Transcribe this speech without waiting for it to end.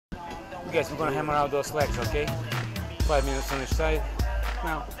Guys, we're gonna hammer out those legs, okay? 5 minutes on each side.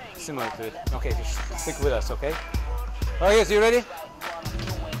 Now, similar to it. Okay, just stick with us, okay? Okay, guys, you ready?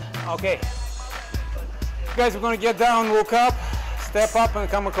 Okay. Guys, we're gonna get down, look up, step up, and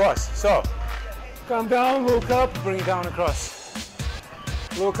come across. So, come down, look up, bring it down across.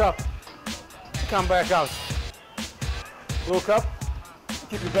 Look up, come back out. Look up,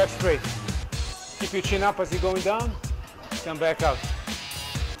 keep your back straight. Keep your chin up as you're going down, come back out.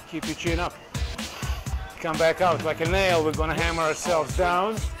 Keep your chin up. Come back out like a nail. We're gonna hammer ourselves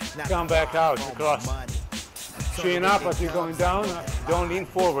down. Come back out, across. Chin up as you're going down. Don't lean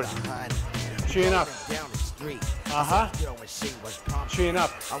forward. Chin up. Chin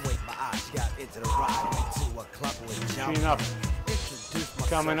up. Chin up.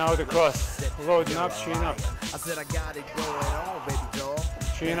 Coming out across. Loading up, chin up.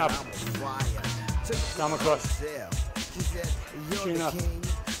 Chin up. Come across. Chin up.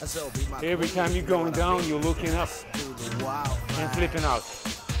 Every time you're going down, you're looking up and flipping out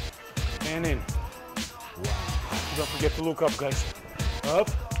and in. Don't forget to look up, guys. Up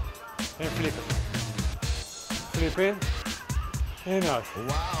and flip it. Flip in and out.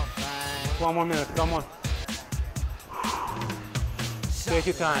 1 more minute, come on. Take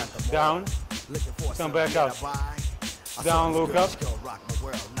your time. Down, come back out. Down, look up,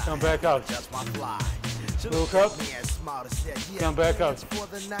 come back out. Look up, come back out.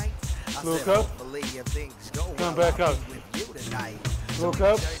 Look up, come back out. Look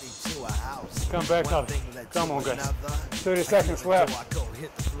up, come back out. Come on, guys. 30 seconds left.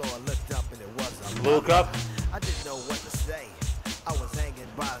 Look up.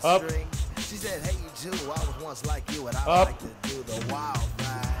 Up. Up.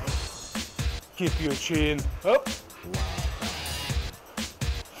 Keep your chin up.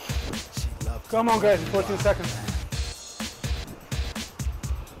 Come on, guys, 14 seconds.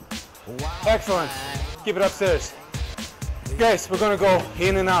 Excellent. Keep it upstairs. Guys, we're gonna go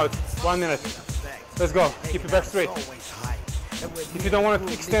in and out. 1 minute. Let's go. Keep your back straight. If you don't want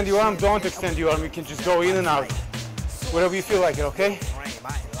to extend your arm, don't extend your arm. You can just go in and out. Whatever you feel like it, okay?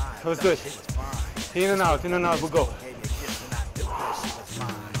 Let's do it. In and out, we'll go.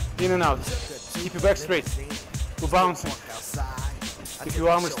 In and out. Keep your back straight. We're bouncing. If your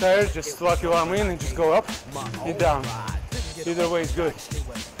arm is tired, just lock your arm in and just go up and down. Either way is good.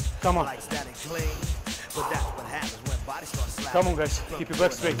 Come on. Come on, guys. Keep your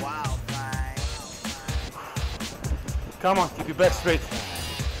back straight. Come on, keep your back straight.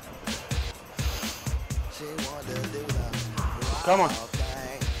 Come on.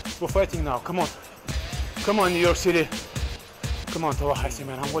 We're fighting now. Come on. Come on, New York City. Come on, Tallahassee,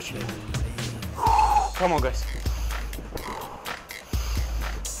 man. I'm watching you. Come on, guys.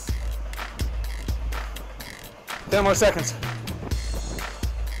 Ten more seconds.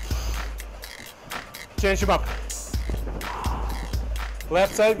 Change them up.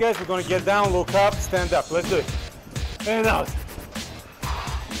 Left side, guys, we're gonna get down, look up, stand up. Let's do it. And out.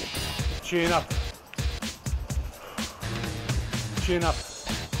 Chin up. Chin up.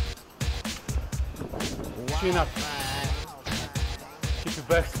 Chin up. Keep your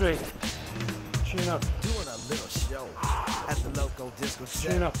back straight. Chin up. Doing a little show at the local disco.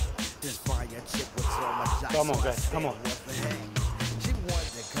 Chin up. Just find your chick with so much ice. Come on, guys, come on. She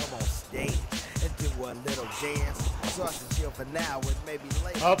wanted to come on stage and do a little dance. So I said chill for now and maybe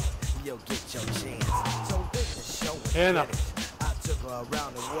later up. You'll get your chance. So then the show was and up. I took her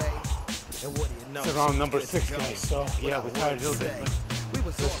around the way. And what do you know? It's around number 6, guys. So yeah, we tired a little bit. We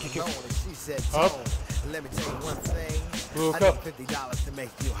was Let's on kick the it. loan and she said, Up. Let me tell you one thing. Look I up. need $50 to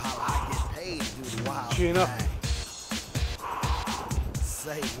make you holler. I get paid to do the wild Chin up. thing.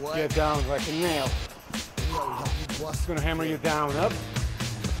 Say what? Get down like a nail. Yo, you It's gonna hammer you down, up.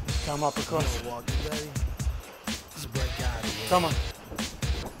 Come up across. walk, you ready? Just break out of here. Come on.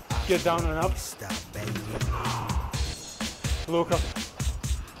 Get down and up. Stop, baby. Look up.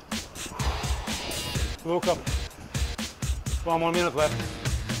 Look up. 1 more minute left.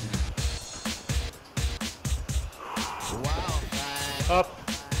 Wow, Up.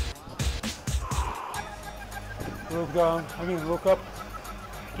 Look down. Look up.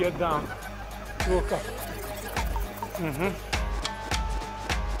 Get down. Look up.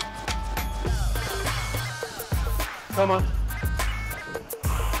 Come on.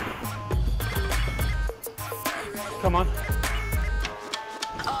 Come on.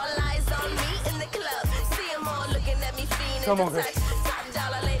 All eyes on me in the club. See 'em all looking at me fiending. Come on, guys.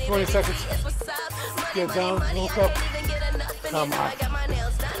 20 seconds. Get down, look up. Come on.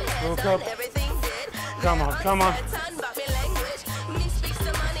 Look up. Come on, come on.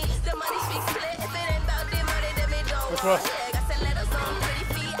 Across.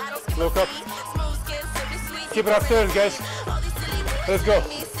 Look up. Keep it upstairs, guys. Let's go.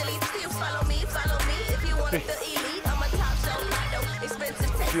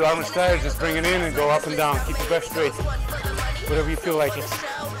 If your arm is tired, just bring it in and go up and down. Keep your back straight. Whatever you feel like it.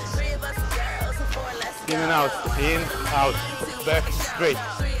 In and out. In, out. Back, straight.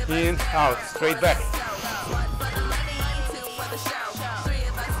 In, out. Straight back.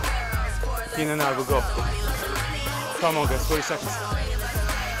 In and out, we'll go. Come on, guys, 40 seconds.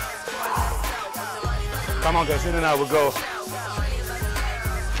 Come on, guys, in and out, we'll go.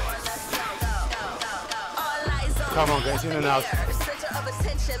 Come on, guys, in and out.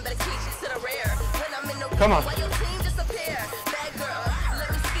 Come on.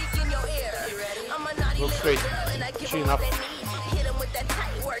 Look straight. Chin up.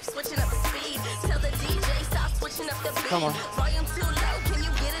 Come on.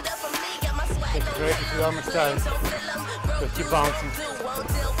 Take a break if your arm is tired. Just keep bouncing.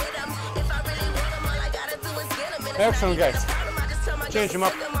 Excellent, guys. Change them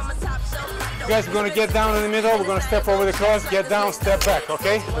up. Guys, we're going to get down in the middle. We're going to step over the cross, get down, step back,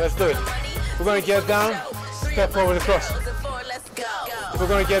 okay? Let's do it. We're going to get down, step over the cross. We're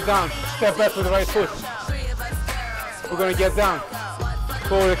going to get down, step back with the right foot. We're going to get down,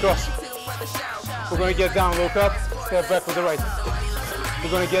 forward the cross. We're going to get down, look up, step back with the right.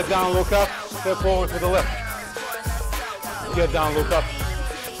 We're going to get down, look up, step forward to the left. Get down, look up,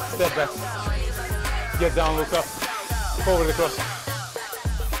 step back. Get down, look up, forward the cross.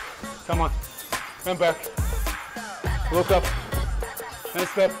 Come on, and back. Look up, and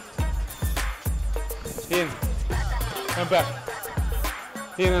step. In, and back.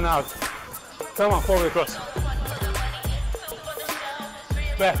 In and out. Come on, forward across.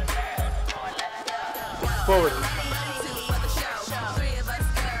 Back. Forward.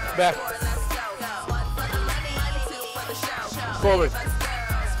 Back. Forward.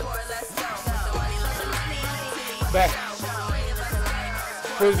 Back.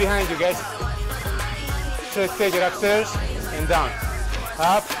 Put it behind you, guys. Just take it upstairs and down.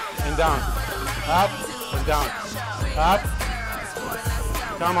 Up and down. Up and down. Up.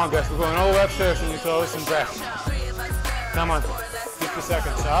 Come on, guys. We're going all the way upstairs on your toes and back. Come on. 50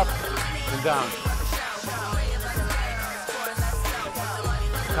 seconds. Up and down.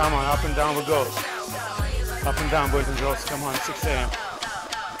 Come on. Up and down we go. Up and down, boys and girls. Come on. 6 a.m.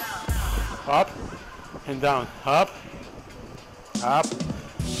 Up and down. Up. Up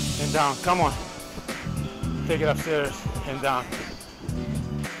and down. Come on. Take it upstairs and down.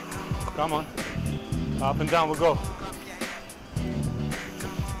 Come on. Up and down we go.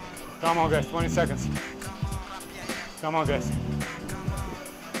 Come on, guys. 20 seconds. Come on, guys.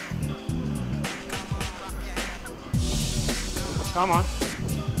 Come on.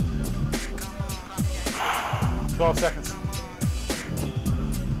 12 seconds.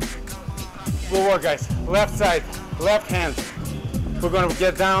 We'll work, guys. Left side, left hand. We're going to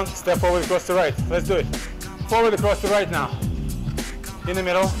get down, step forward across the right. Let's do it. Forward across the right now. In the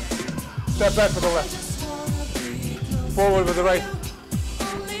middle. Step back with the left. Forward with the right.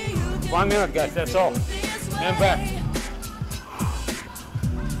 1 minute, guys, that's all. And back.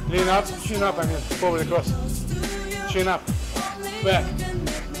 Lean up, chin up, forward across. Chin up, back.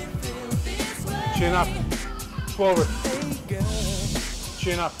 Chin up, forward.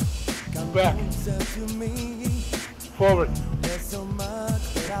 Chin up, back. Forward.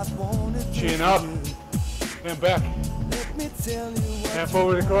 Chin up, and back. And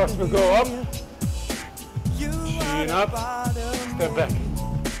forward across, we'll go up. Chin up, step back.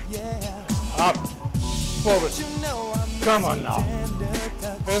 Up, forward. Come on now.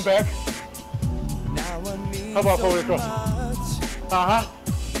 And back. How about forward across? How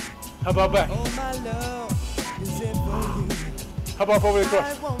about back? How about forward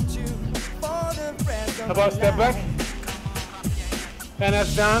across? How about step back? And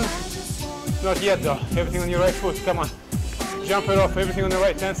that's done. Not yet though. Everything on your right foot. Come on. Jump it off. Everything on the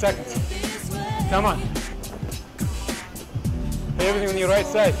right. 10 seconds. Come on. Everything on your right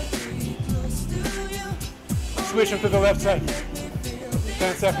side. Switch them to the left side.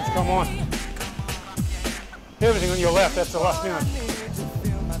 10 seconds, come on. Everything on your left, that's the last minute.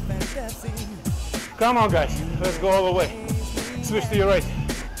 Come on, guys, let's go all the way. Switch to your right.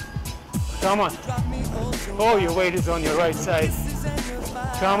 Come on. Oh, your weight is on your right side.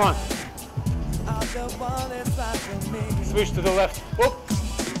 Come on. Switch to the left. Whoop.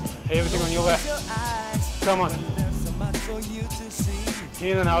 Everything on your left. Come on.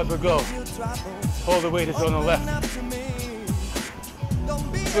 In and out we go. All the weight is on the left.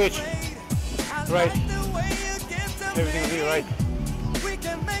 Switch. Right. Everything on your right.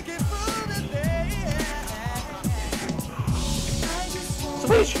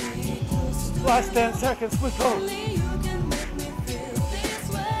 Switch. Last 10 seconds, we go.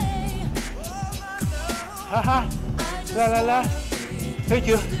 Haha. La la la. Thank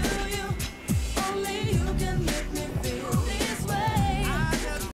you.